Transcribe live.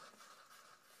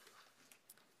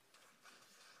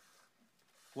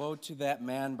Woe to that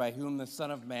man by whom the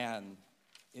Son of Man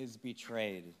is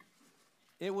betrayed.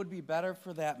 It would be better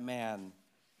for that man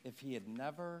if he had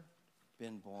never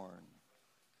been born.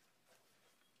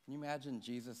 Can you imagine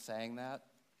Jesus saying that?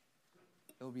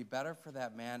 It would be better for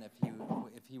that man if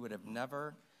he would have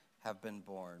never have been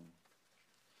born.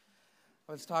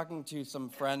 I was talking to some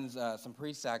friends, some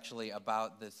priests actually,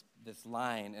 about this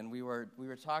line, and we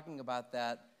were talking about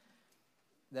that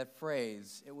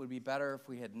phrase, it would be better if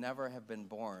we had never have been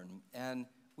born. And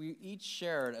we each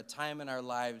shared a time in our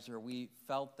lives where we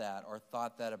felt that or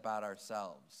thought that about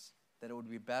ourselves, that it would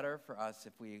be better for us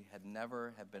if we had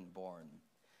never have been born.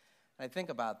 And I think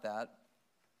about that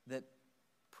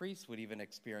priests would even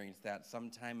experience that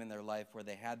sometime in their life where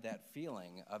they had that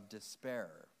feeling of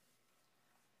despair.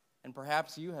 And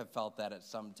perhaps you have felt that at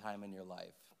some time in your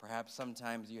life. Perhaps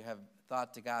sometimes you have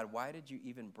thought to God, why did you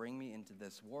even bring me into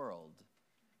this world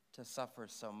to suffer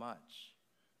so much?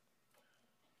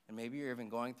 And maybe you're even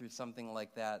going through something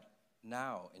like that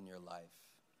now in your life.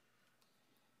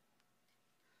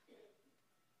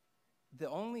 The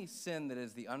only sin that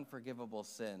is the unforgivable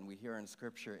sin we hear in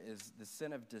Scripture is the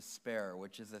sin of despair,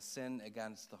 which is a sin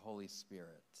against the Holy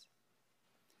Spirit.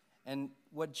 And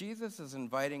what Jesus is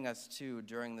inviting us to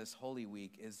during this Holy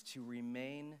Week is to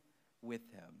remain with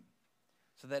him,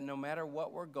 so that no matter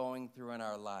what we're going through in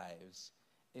our lives,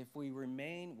 if we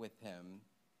remain with him,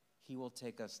 he will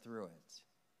take us through it.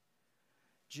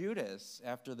 Judas,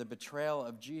 after the betrayal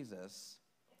of Jesus,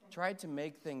 tried to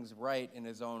make things right in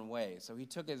his own way. So he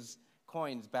took his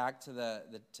coins back to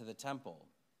the temple,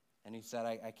 and he said,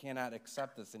 I cannot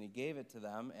accept this, and he gave it to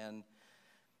them, and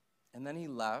then he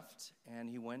left, and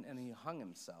he went and he hung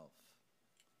himself.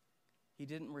 He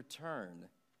didn't return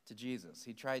to Jesus.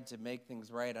 He tried to make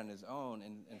things right on his own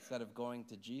instead of going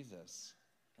to Jesus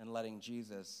and letting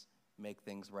Jesus make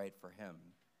things right for him.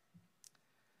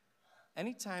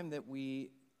 Anytime that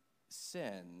we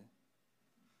sin,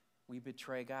 we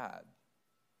betray God.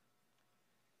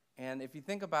 And if you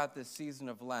think about this season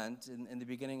of Lent, in the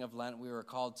beginning of Lent, we were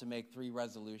called to make 3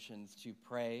 resolutions: to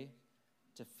pray,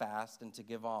 to fast, and to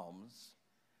give alms.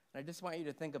 And I just want you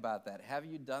to think about that. Have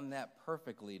you done that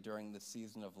perfectly during the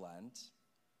season of Lent?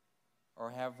 Or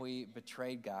have we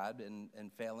betrayed God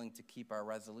in failing to keep our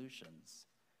resolutions?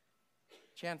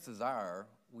 Chances are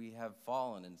we have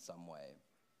fallen in some way.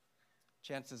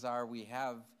 Chances are we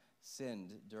have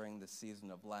sinned during the season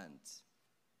of Lent.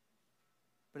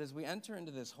 But as we enter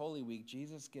into this Holy Week,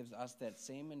 Jesus gives us that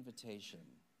same invitation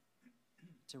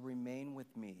to remain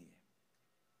with me.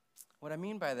 What I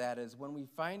mean by that is when we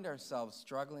find ourselves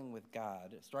struggling with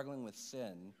God, struggling with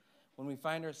sin, when we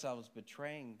find ourselves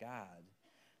betraying God,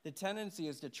 the tendency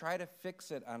is to try to fix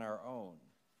it on our own,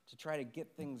 to try to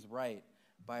get things right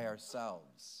by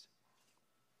ourselves.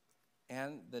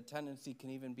 And the tendency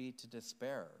can even be to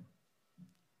despair.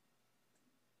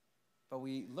 But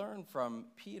we learn from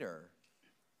Peter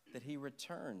that he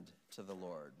returned to the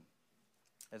Lord.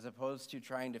 As opposed to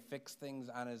trying to fix things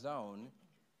on his own,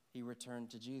 he returned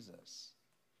to Jesus.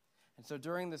 And so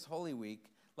during this Holy Week,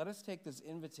 let us take this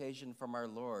invitation from our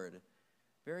Lord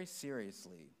very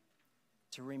seriously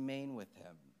to remain with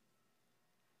him.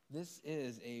 This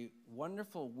is a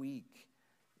wonderful week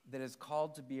that is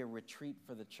called to be a retreat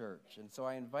for the church. And so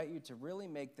I invite you to really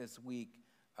make this week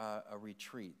a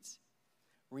retreat.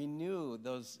 Renew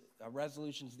those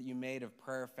resolutions that you made of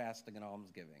prayer, fasting, and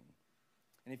almsgiving.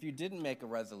 And if you didn't make a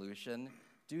resolution,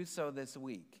 do so this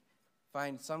week.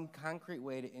 Find some concrete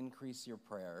way to increase your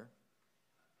prayer.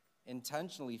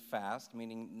 Intentionally fast,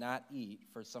 meaning not eat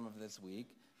for some of this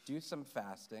week. Do some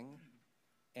fasting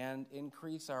and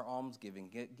increase our almsgiving.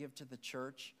 Give to the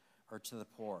church or to the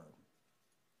poor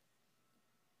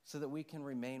so that we can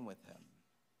remain with him.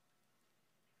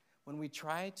 When we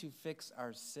try to fix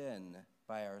our sin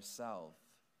by ourselves,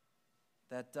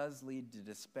 that does lead to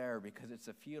despair because it's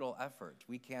a futile effort.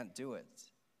 We can't do it.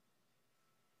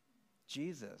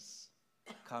 Jesus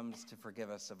comes to forgive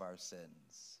us of our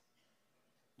sins.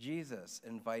 Jesus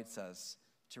invites us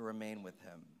to remain with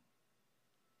him.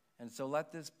 And so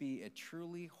let this be a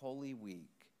truly holy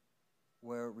week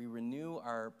where we renew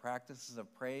our practices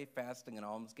of prayer, fasting, and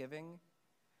almsgiving,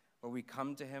 where we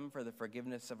come to him for the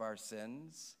forgiveness of our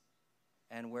sins,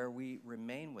 and where we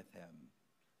remain with him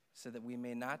so that we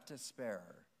may not despair,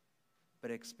 but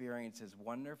experience his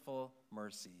wonderful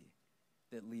mercy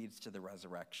that leads to the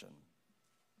resurrection.